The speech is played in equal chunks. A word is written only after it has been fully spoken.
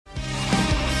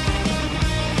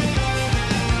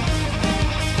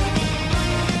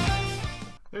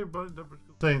everybody, the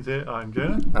Britical Saiyans here, I'm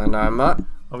Jonah. And I'm Matt.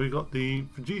 And we've got the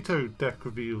Vegito deck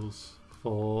reveals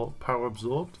for Power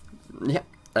Absorbed. Yeah.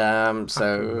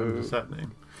 So... that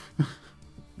name.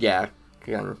 Yeah,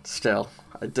 again, still.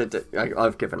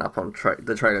 I've given up on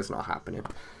the trailer's not happening.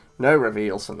 No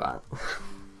reveals from that.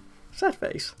 Sad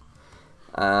face.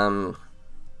 Yeah.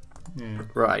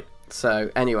 Right. So,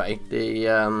 anyway,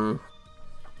 the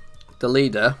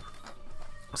leader,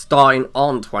 starting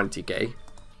on 20k,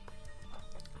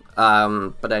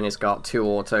 but then it's got two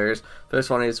autos. First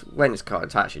one is when it's card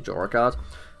attached, you draw a card.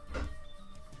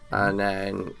 And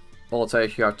then auto,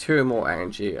 if you have two or more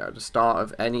energy at the start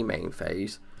of any main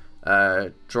phase,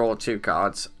 draw two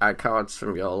cards, add cards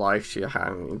from your life to your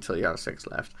hand until you have 6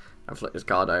 left, and flip this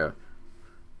card over.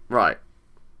 Right.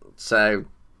 So,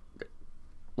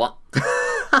 what?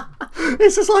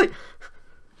 It's just like,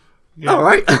 yeah.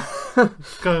 Alright.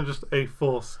 It's kind of just a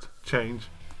forced change.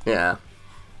 Yeah.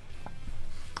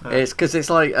 It's because it's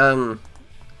like,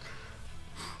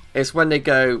 it's when they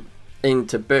go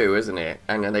into Boo, isn't it?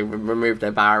 And then they remove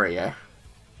their barrier,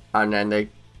 and then they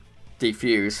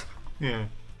defuse. Yeah.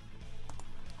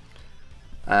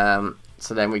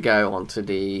 So then we go on to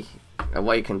the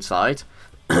Awakened side.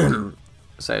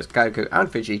 So it's Goku and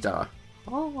Vegeta.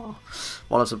 Oh,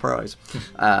 what a surprise.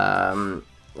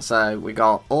 So we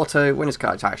got Auto, when this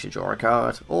card attacks, you draw a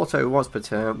card. Auto once per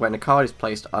turn, when a card is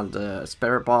placed under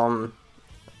Spirit Bomb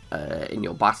in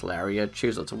your battle area,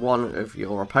 choose up to one of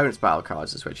your opponent's battle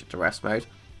cards and switch it to rest mode.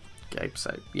 Okay,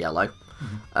 so yellow.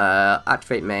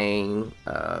 Activate main,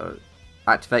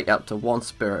 activate up to one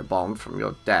Spirit Bomb from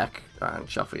your deck and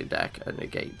shuffle your deck and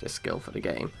negate this skill for the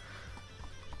game.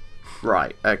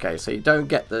 Right, okay, so you don't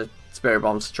get the Spirit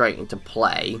Bomb straight into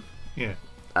play. Yeah.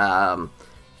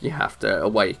 You have to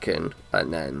awaken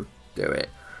and then do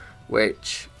it,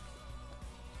 which,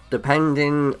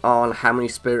 depending on how many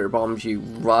Spirit Bombs you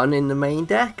run in the main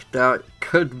deck, that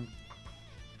could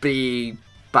be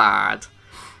bad,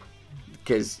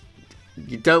 because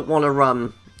you don't want to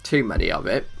run too many of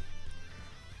it,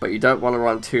 but you don't want to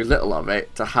run too little of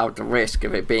it to have the risk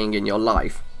of it being in your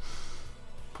life.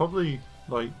 Probably,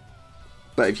 like...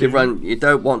 But if you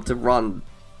don't want to run...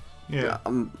 Yeah.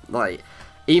 Like,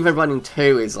 even running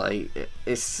 2 is like...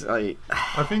 It's like...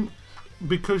 I think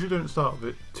because you don't start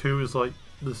with it, 2 is like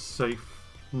the safe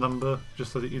number,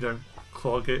 just so that you don't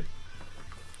clog it.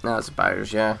 I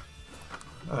suppose, yeah.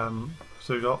 So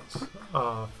we got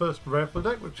our first rare for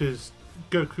the deck, which is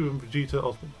Goku and Vegeta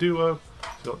Ultimate Duo.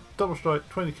 It's got Double Strike,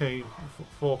 20k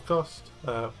for cost.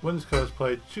 When this card is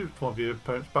played, choose one of your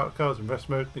opponent's battle cards in rest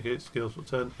mode, negate skills for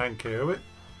turn, and KO it.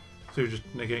 So you just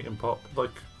negate and pop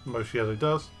like most yellow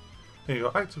does. And you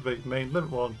got Activate Main,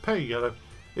 Limit 1, pay yellow.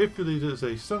 If your leader is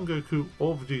a Son Goku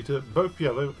or Vegeta, both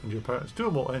yellow, and your opponent has 2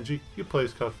 or more energy, you play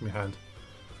this card from your hand.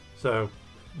 So,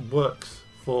 works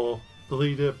for the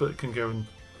leader, but it can go in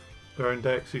their own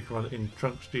decks. You can run it in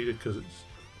Trunks Vegeta because it's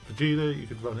Vegeta. You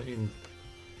could run it in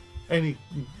any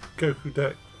Goku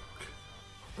deck,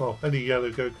 well, any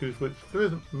yellow Gokus, which there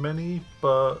isn't many,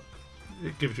 but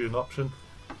it gives you an option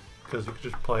because you could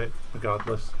just play it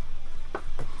regardless.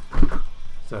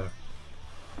 So,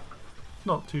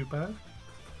 not too bad.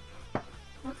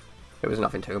 It was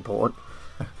nothing too important.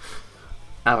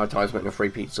 Advertisement of free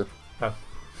pizza. Oh.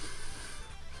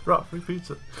 Right, free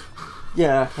pizza.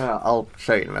 Yeah, I'll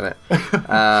show you in a minute.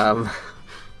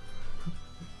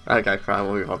 Okay, right,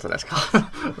 we'll move on to this card.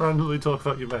 Randomly talk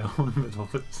about your mail in the middle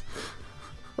of it.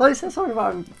 Well, it said something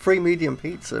about free medium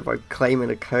pizza by claiming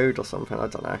a code or something, I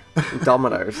don't know.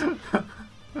 Domino's.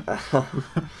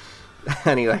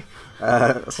 Anyway.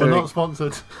 So we're not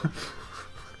sponsored.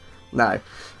 No.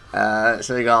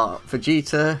 So we got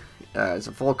Vegeta. It's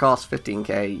a 4-cost,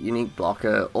 15k, unique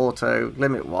blocker, auto,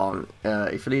 limit 1.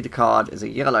 If your leader card is a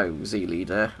yellow Z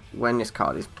leader, when this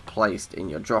card is placed in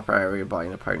your drop area by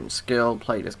an opponent's skill,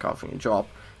 play this card from your drop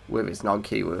with its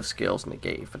non-keyword skills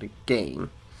negated for the game.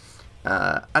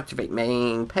 Activate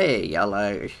main, pay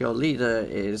yellow. If your leader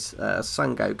is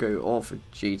Son Goku or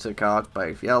Vegeta card,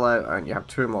 both yellow, and you have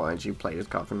 2 or more energy, play this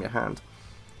card from your hand.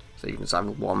 So you can just have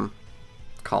a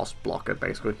 1-cost blocker,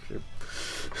 basically.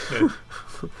 Yeah.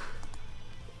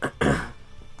 And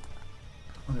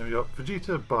then we got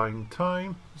Vegeta buying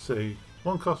time. Say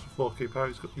 1 cost for 4k power.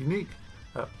 It's got unique,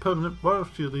 permanent. While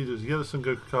your leader is a yellow Son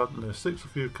Goku card, and there are 6 or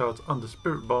fewer cards under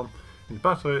Spirit Bomb in the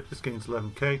battle area, this gains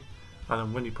 11k. And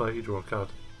then when you play it, you draw a card.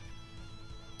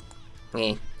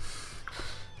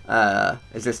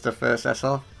 Is this the first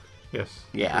SR? Yes.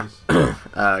 Yeah.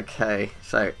 Okay,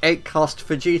 so 8 cost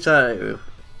Vegito.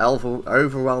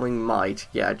 Overwhelming might.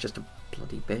 Yeah, just a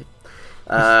bloody bit.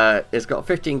 It's got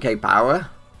 15k power.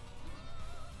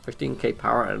 15k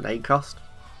power at an 8 cost.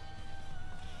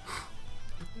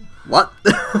 What?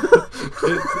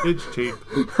 It's cheap.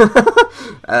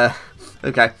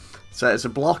 Okay, so it's a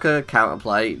blocker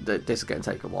counterplay. This is going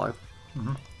to take a while.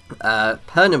 Mm-hmm.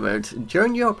 Permanent.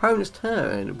 During your opponent's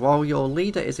turn, while your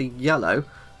leader is a yellow,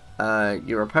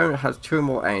 your opponent has 2 or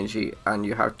more energy, and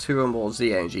you have 2 or more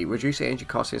Z energy. Reduce the energy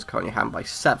cost in this card in your hand by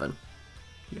 7.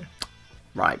 Yeah.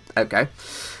 Right, okay.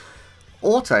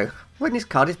 Auto. When this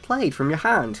card is played from your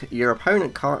hand, your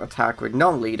opponent can't attack with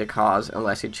non-leader cards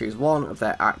unless you choose one of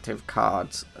their active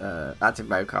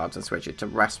mode cards and switch it to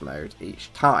rest mode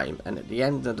each time. And at the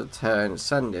end of the turn,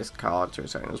 send this card to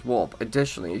its owner's warp.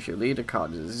 Additionally, if your leader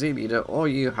card is a Z leader or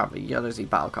you have a yellow Z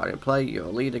battle card in play, your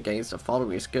leader gains the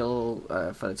following skill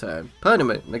for the turn.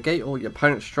 Permanent. Negate all your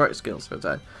opponent's strike skills for the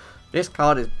turn. This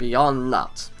card is beyond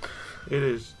nuts. It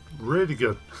is really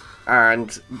good.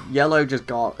 And yellow just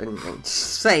got an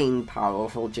insane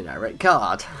powerful generic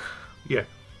card. Yeah.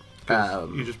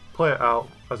 You just play it out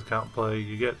as a counterplay.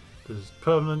 You get there's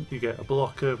permanent, you get a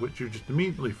blocker, which you just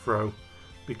immediately throw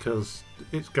because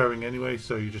it's going anyway,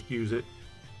 so you just use it.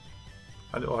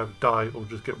 And it'll either die or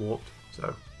just get warped.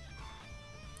 So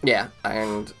yeah,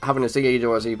 and having a Z leader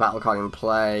or a Z battle card in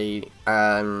play,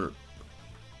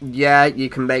 yeah, you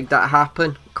can make that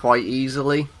happen quite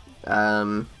easily.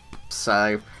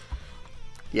 So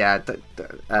yeah,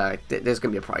 there's going to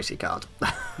be a pricey card.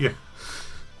 yeah.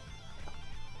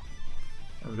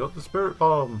 And we got the Spirit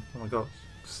Bomb. Oh my god,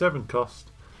 7 cost.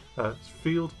 It's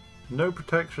field, no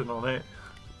protection on it.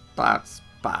 That's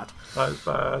bad. That is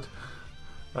bad.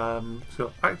 It's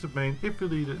got active main. If your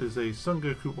leader is a Son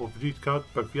Goku or Vegeta card,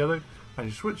 both yellow, and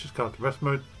you switch this card to rest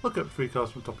mode, look up 3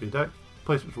 cards from the top of your deck,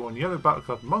 place which one yellow battle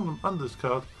card among them under this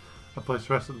card, and place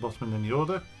the rest at the bottom in any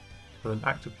order. For an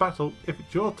active battle, if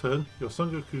it's your turn, your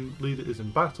Son Goku leader is in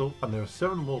battle, and there are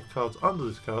 7 more cards under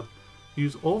this card,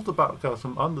 use all of the battle cards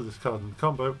from under this card in the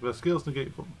combo with their skills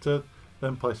negated from the turn,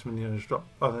 then place them in the owner's drop,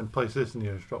 and then place this in the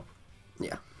owner's drop.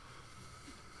 Yeah.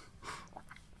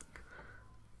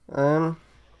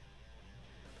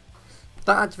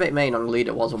 That activate main on the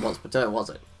leader wasn't once per turn, was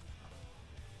it?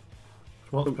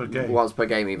 It's once per game. Once per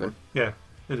game, even. Yeah,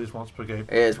 it is once per game.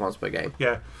 It is once per game.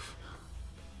 Yeah.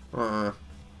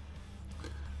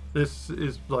 This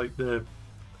is like the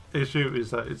issue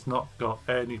is that it's not got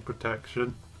any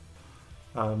protection.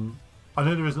 I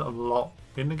know there isn't a lot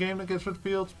in the game that gets rid of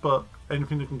fields, but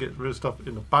anything that can get rid of stuff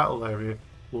in the battle area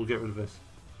will get rid of this.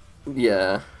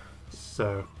 Yeah.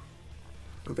 So.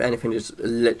 If anything, just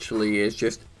literally is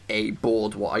just a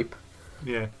board wipe.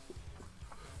 Yeah.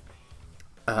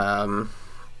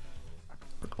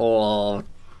 Or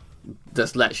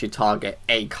just lets you target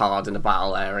a card in the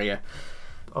battle area.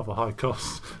 Of a high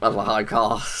cost. Of a high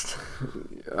cost.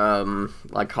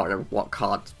 I can't remember what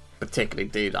cards particularly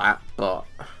do that, but...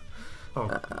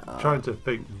 Trying to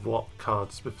think what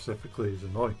card specifically is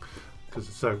annoying. Because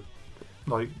it's so...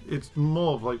 Like, it's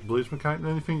more of like blues mechanic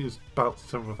than anything. It's about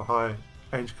something with a higher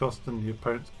energy cost than the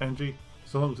opponent's energy.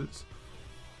 So long as it's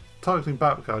targeting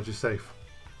battle cards, you're safe.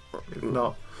 If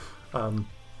not,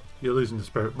 you're losing the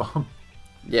Spirit Bomb.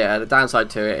 Yeah, the downside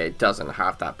to it, it doesn't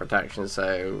have that protection.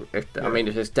 So, if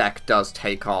this deck does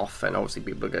take off, and obviously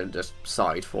people are going to just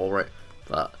side for it.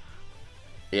 But,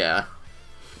 yeah.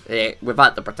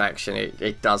 Without the protection,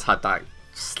 it does have that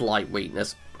slight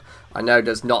weakness. I know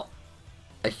there's not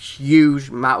a huge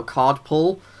amount of card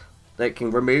pool that can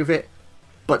remove it,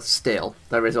 but still,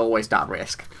 there is always that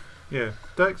risk. Yeah,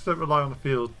 decks that rely on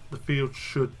the field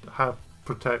should have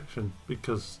protection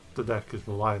because the deck is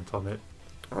reliant on it.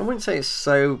 I wouldn't say it's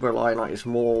so reliant on it, it's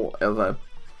more of a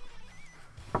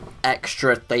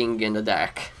extra thing in the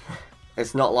deck.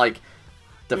 It's not like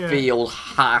the field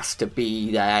has to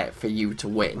be there for you to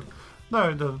win. No,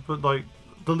 it doesn't, but like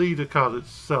the leader card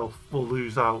itself will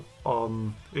lose out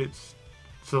on its...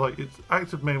 So like its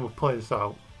active main will play this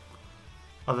out,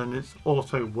 and then its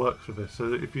auto works with this. So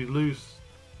that if you lose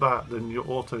that, then your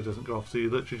auto doesn't go off. So you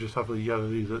literally just have a yellow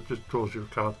leader that just draws you a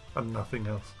card and nothing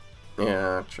else.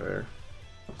 Yeah, true.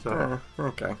 So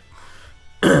okay.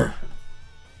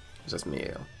 Is this me?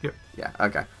 Yep. Yeah.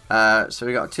 Okay. So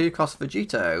we got a 2 cost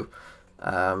Vegito.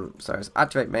 So it's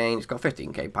activate main. It's got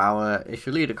 15k power. If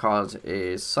your leader card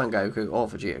is Son Goku or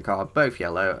Vegeta card, both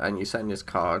yellow, and you send this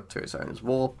card to its owner's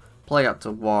warp. Play up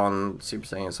to 1 Super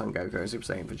Saiyan Son Goku and Super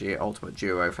Saiyan Vegeta Ultimate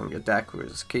Duo from your deck with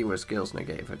its keyword skills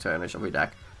negated for turn of your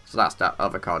deck. So that's that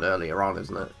other card earlier on,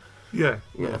 isn't it? Yeah.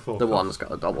 Yeah. The one that's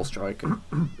got a double strike and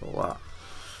all that.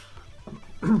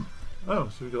 Oh,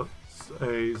 so we got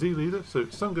a Z leader. So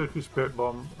Son Goku Spirit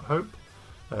Bomb Hope.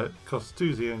 Costs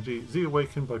 2 Z energy. Z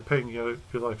awakened by paying yellow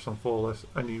if your life's on 4 or less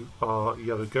and you are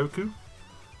yellow Goku.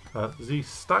 Z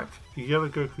stack. Yellow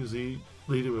Goku Z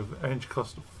leader with energy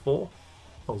cost of 4.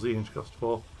 or Z energy cost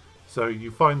 4. So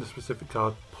you find the specific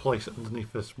card, place it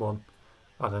underneath this one,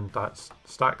 and then that's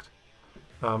stacked.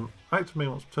 Active main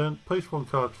once per turn, place one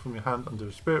card from your hand under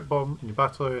a Spirit Bomb in your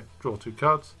battle area, draw 2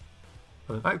 cards.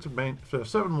 And then active main, if there are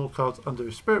 7 more cards under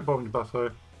a Spirit Bomb in your battle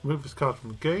area, remove this card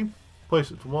from the game,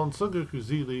 place it to one Son Goku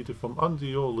Z leader from under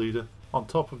your leader, on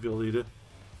top of your leader.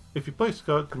 If you place a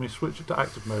card, you may switch it to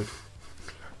active mode.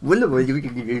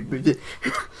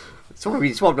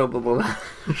 Sorry, swap number.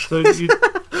 So you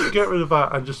get rid of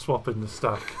that and just swap in the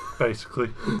stack, basically.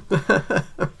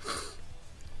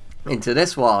 Into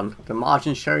this one, the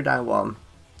Margin Showdown one.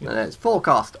 And it's 4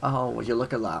 cost. Oh, would you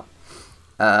look at that?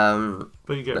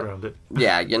 But you get around it.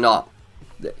 Yeah, you're not.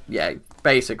 Yeah,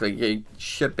 basically, you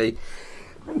should be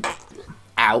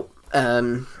out.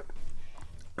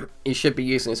 You should be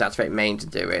using this activate main to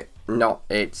do it, not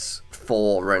its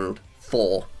 4 and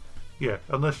 4. Yeah,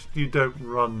 unless you don't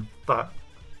run that.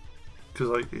 Because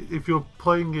like, if you're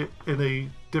playing it in a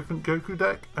different Goku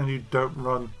deck and you don't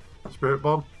run Spirit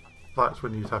Bomb, that's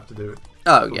when you'd have to do it.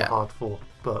 Oh, yeah. Hard 4,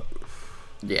 but...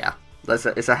 Yeah,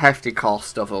 it's a hefty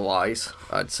cost otherwise,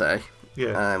 I'd say.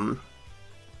 Yeah.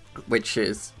 Which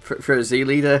is, for a Z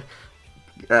leader,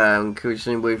 because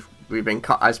we've been,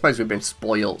 I suppose we've been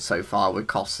spoiled so far with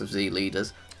costs of Z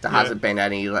leaders. There hasn't been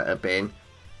any that have been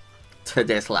to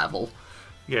this level.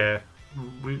 Yeah,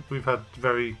 we've had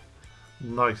very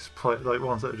nice play, like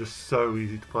ones that are just so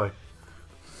easy to play.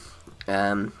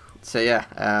 So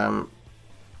yeah,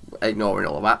 ignoring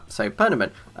all of that. So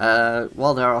Tournament.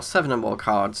 While there are 7 or more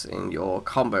cards in your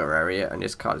combo area, and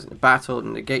this card is in the battle,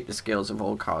 negate the skills of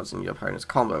all cards in your opponent's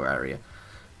combo area.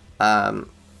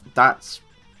 That's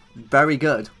very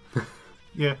good.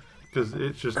 Yeah, because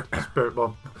it's just Spirit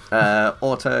Bomb.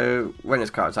 Auto, when this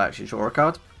card attacks, you draw a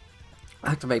card.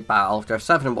 Activate battle. If there are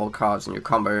 7 or more cards in your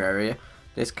combo area,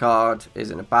 this card is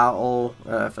in a battle.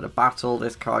 For the battle,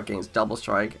 this card gains double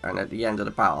strike, and at the end of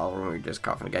the battle, I'll remove this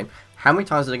card from the game. How many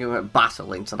times are they going to put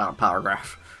battle into that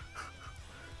paragraph?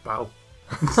 Battle.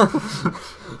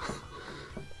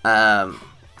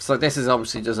 So this is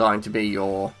obviously designed to be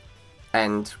your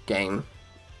end game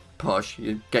push.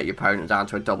 You get your opponent down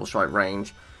to a double strike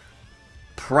range.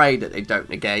 Pray that they don't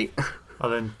negate.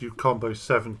 And then you combo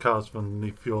 7 cards from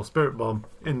underneath your Spirit Bomb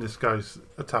in this guy's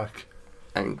attack.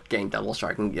 And gain double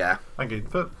striking, yeah. And gain.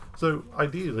 So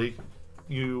ideally,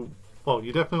 you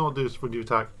definitely want to do this when you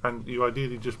attack, and you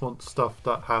ideally just want stuff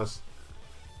that has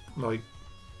like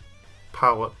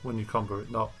power when you combo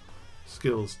it, not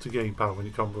skills to gain power when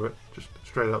you combo it. Just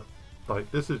straight up,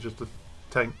 like this is just a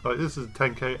 10. Like this is a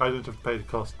 10k. I don't have to pay the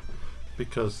cost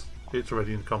because it's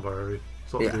already in the combo area.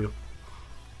 Sort of deal.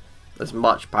 As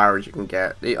much power as you can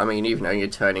get. I mean, even though you're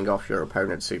turning off your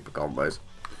opponent's super combos.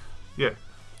 Yeah.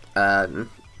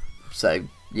 So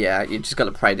yeah, you just got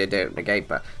to pray they don't negate.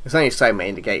 But there's only so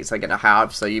many negates they're gonna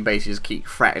have, so you basically just keep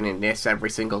threatening this every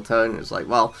single turn. It's like,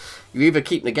 well, you either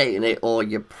keep negating it or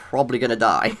you're probably gonna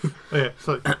die. Yeah.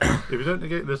 So if you don't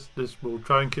negate this, this will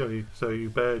try and kill you. So you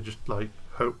better just like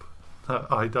hope that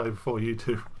I die before you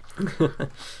do.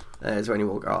 Is there any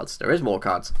more cards? There is more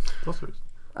cards. Possibly.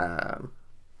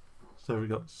 So we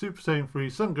got Super Saiyan 3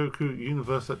 Son Goku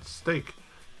Universe at Stake.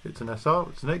 It's an SR,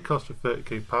 it's an 8 cost with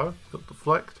 30k power, it's got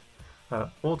Deflect.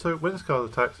 Auto, when this card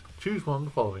attacks, choose one of the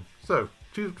following. So,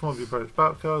 choose up to one of your opponent's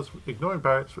battle cards, ignoring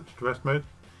barriers, switch to rest mode,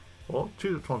 or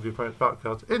choose up to one of your opponent's battle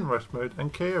cards in rest mode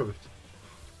and KO it.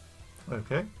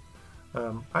 Okay.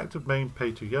 Active main,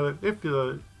 pay 2 yellow. If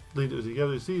the leader is a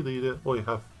yellow Z leader, or you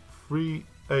have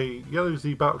a yellow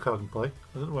Z battle card in play.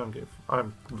 I don't know where I'm getting.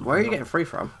 Where are you getting free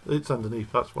from? It's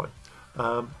underneath, that's why.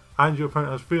 And your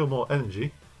opponent has 3 or more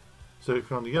energy. So if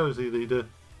you're on the yellow Z leader,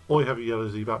 or you have a yellow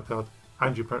Z battle card,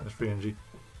 and your opponent has 3 energy,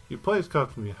 you play this card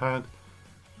from your hand,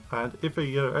 and if a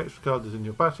yellow extra card is in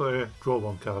your battle area, draw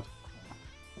 1 card.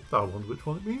 I wonder which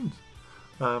one it means.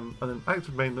 And then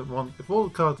active main one, if all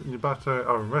the cards in your battle area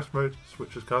are in rest mode,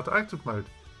 switch this card to active mode.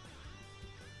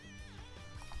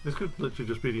 This could literally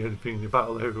just be the only thing in your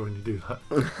battle area when you do that.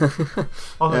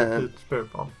 Unlike the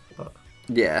Spirit Bomb. But.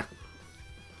 Yeah.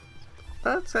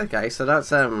 That's okay, so that's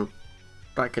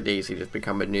that could easily just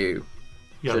become a new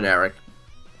generic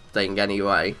thing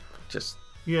anyway. Just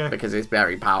because it's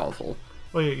very powerful.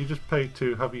 Well yeah, you just pay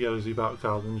to have a yellow Z battle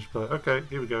card and just play, okay,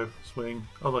 here we go, swing.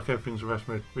 Oh look, everything's in rest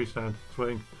mode, restand,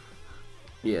 swing.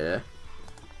 Yeah.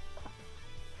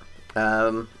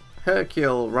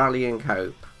 Hercule Rallying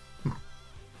Hope.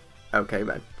 Okay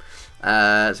then.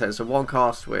 So it's a 1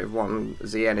 cost with 1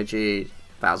 Z energy,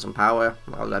 1000 power.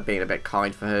 Well, they're being a bit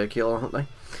kind for Hercule, aren't they?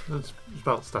 It's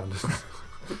about standard.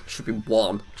 Should be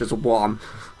 1, just 1.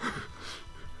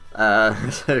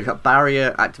 So we've got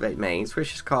Barrier, activate main,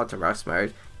 switch this card to rest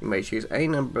mode. You may choose any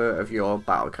number of your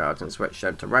battle cards and switch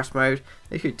them to rest mode.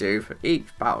 If you do, for each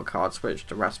battle card switched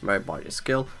to rest mode by your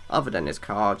skill, other than this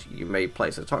card, you may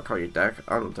place the top card of your deck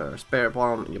under a Spirit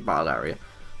Bomb in your battle area.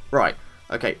 Right,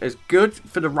 okay, it's good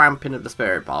for the ramping of the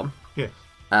Spirit Bomb. Yes.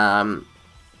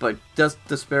 But does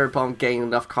the Spirit Bomb gain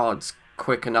enough cards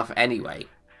quick enough anyway?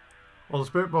 Well, the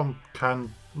Spirit Bomb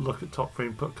can look at top 3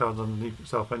 and put cards underneath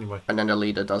itself anyway. And then the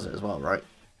leader does it as well, right?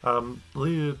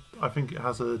 Leader, I think it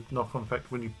has a knock-on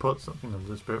effect when you put something under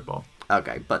the Spirit Bomb.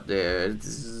 Okay, but the...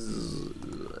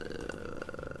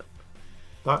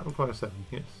 That requires 7,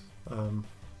 yes.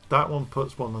 That one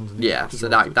puts one underneath. Yeah, so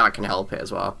that can help it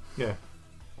as well. Yeah.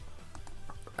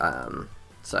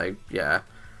 So, yeah.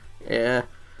 Yeah.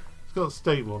 It's got a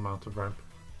stable amount of ramp.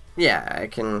 Yeah,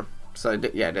 it can... So,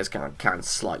 yeah, this can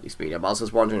slightly speed up. I was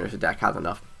just wondering if the deck had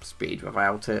enough speed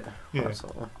without it. Yeah.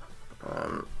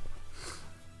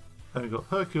 And we've got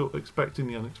Hercule expecting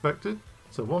the unexpected.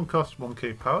 So 1 cost,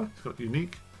 1k power. It's got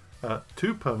unique.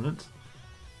 2 permanents.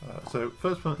 So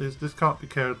first one is this can't be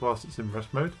carried whilst it's in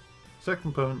rest mode.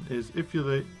 Second permanent is if your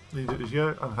leader is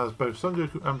yellow and has both Son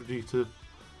Goku and Vegeta,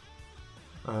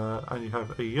 and you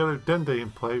have a yellow Dende in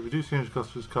play, reduce the energy cost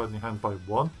of this card in your hand by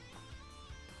 1.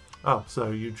 Oh,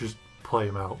 so you just play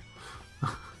him out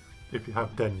if you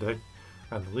have Dende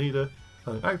and the leader.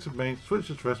 And active main, switch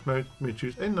to rest mode. You may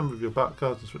choose any number of your battle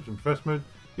cards and switch them to rest mode.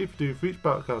 If you do, for each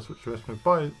battle card switch to rest mode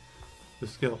by the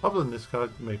skill other than this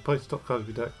card, you may place the top card of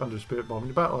your deck under a Spirit Bomb in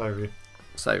your battle area.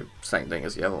 So, same thing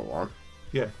as the other one.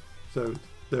 Yeah, so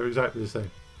they're exactly the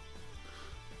same.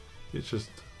 It's just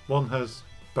one has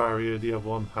barrier, the other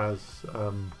one has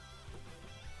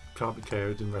can't be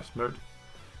KO'd in rest mode.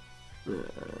 So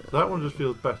that one just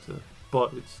feels better,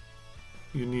 but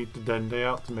you need the Dende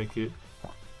out to make it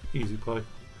easy play.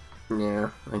 Yeah,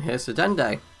 and here's the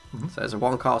Dende. So it's a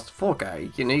 1 cost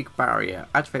 4k, unique barrier,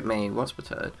 activate main once per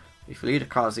turn. If your leader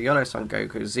card is the yellow Son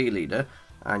Goku Z leader,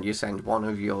 and you send one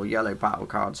of your yellow battle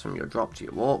cards from your drop to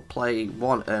your walk, play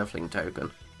 1 Earthling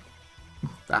token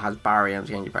that has barrier and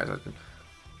change your power token.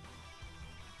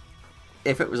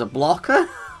 If it was a blocker,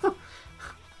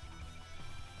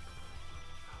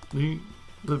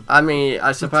 I mean,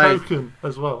 I suppose the token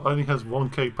as well only has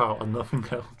 1k power and nothing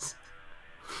else.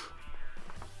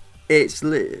 It's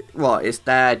it's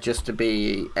there just to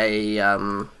be a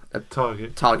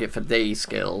target for these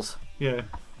skills. Yeah.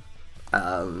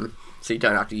 So you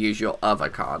don't have to use your other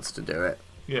cards to do it.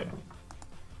 Yeah.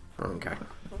 Okay.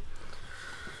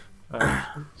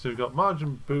 So we've got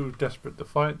Margin Boo, Desperate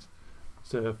Defiance.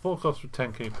 It's a 4 cost with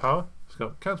 10k power. It's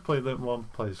got counterplay limit 1,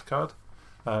 play this card.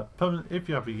 Permanent, if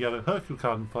you have a yellow Hercule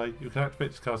card in play, you can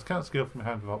activate this card's counter skill from your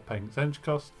hand without paying its energy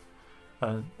cost.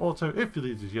 And auto, if your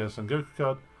leader is yellow Son Goku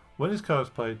card, when this card is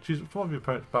played, choose one of your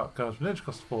opponent's battle cards with an energy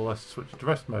cost of 4 or less to switch it to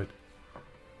rest mode.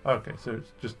 Okay, so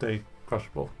it's just a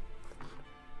crushable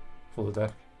for the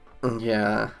deck.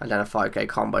 Yeah, and then a 5k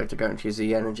combo to go into your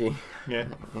Z energy. Yeah,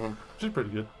 which is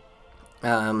pretty good.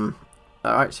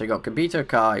 Alright, so you got Gabito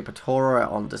Kai,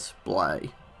 Patora on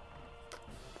display.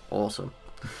 Awesome.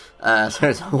 So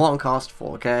it's a 1 cost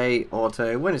 4k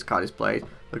auto. When this card is played,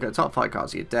 look at the top 5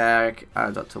 cards of your deck,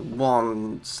 add up to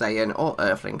 1 Saiyan or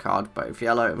Earthling card, both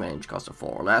yellow, and range cost of 4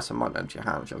 or less, and might enter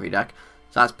your hand of your deck.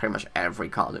 So that's pretty much every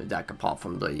card in the deck apart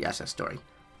from the SS story.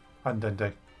 And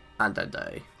Dende. And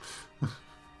Dende.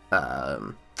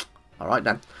 Alright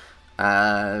then.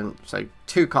 So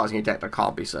 2 cards in your deck that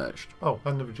can't be searched. Oh,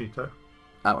 and the Vegito.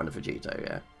 Oh, and the Vegito,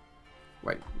 yeah.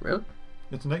 Wait, really?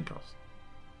 It's an 8 cost.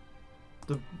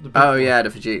 Oh yeah, the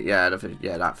Vegito,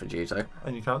 that Vegito.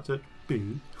 And you can't search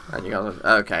Boo. And you got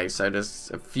okay, so there's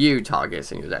a few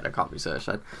targets in your deck that can't be searched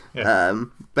then. Yeah.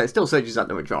 But it still searches out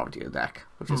the majority of the deck,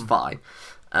 which is fine.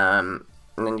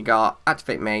 And then you got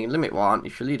activate main, limit 1.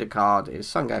 If your leader card is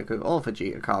Son Goku or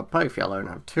Vegeta card, both yellow and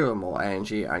have 2 or more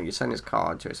energy, and you send this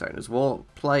card to its owner's wall,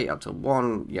 play up to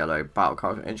 1 yellow battle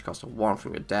card with energy cost of 1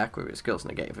 from your deck with its skills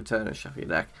negated for turn and shuffle your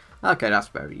deck. Okay, that's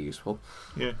very useful.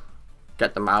 Yeah.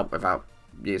 Get them out without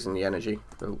using the energy.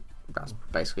 So that's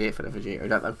basically it for the Vegito,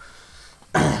 don't know.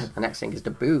 The next thing is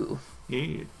the Boo.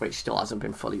 Yeah. Which still hasn't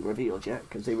been fully revealed yet,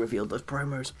 because they revealed those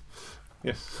promos.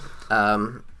 Yes.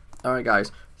 Alright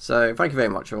guys, so thank you very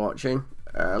much for watching.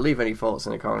 Leave any thoughts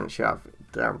in the comments you have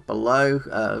down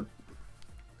below.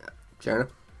 Jonah,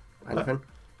 anything?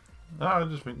 No, I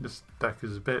just think this deck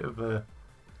is a bit of a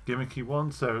gimmicky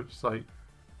one, so it's like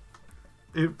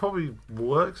it probably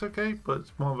works okay, but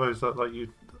it's one of those that like you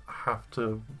have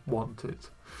to want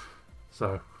it.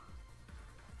 So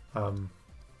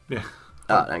yeah.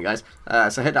 Alright then guys,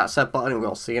 so hit that sub button and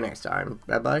we'll see you next time.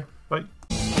 Bye bye. Bye.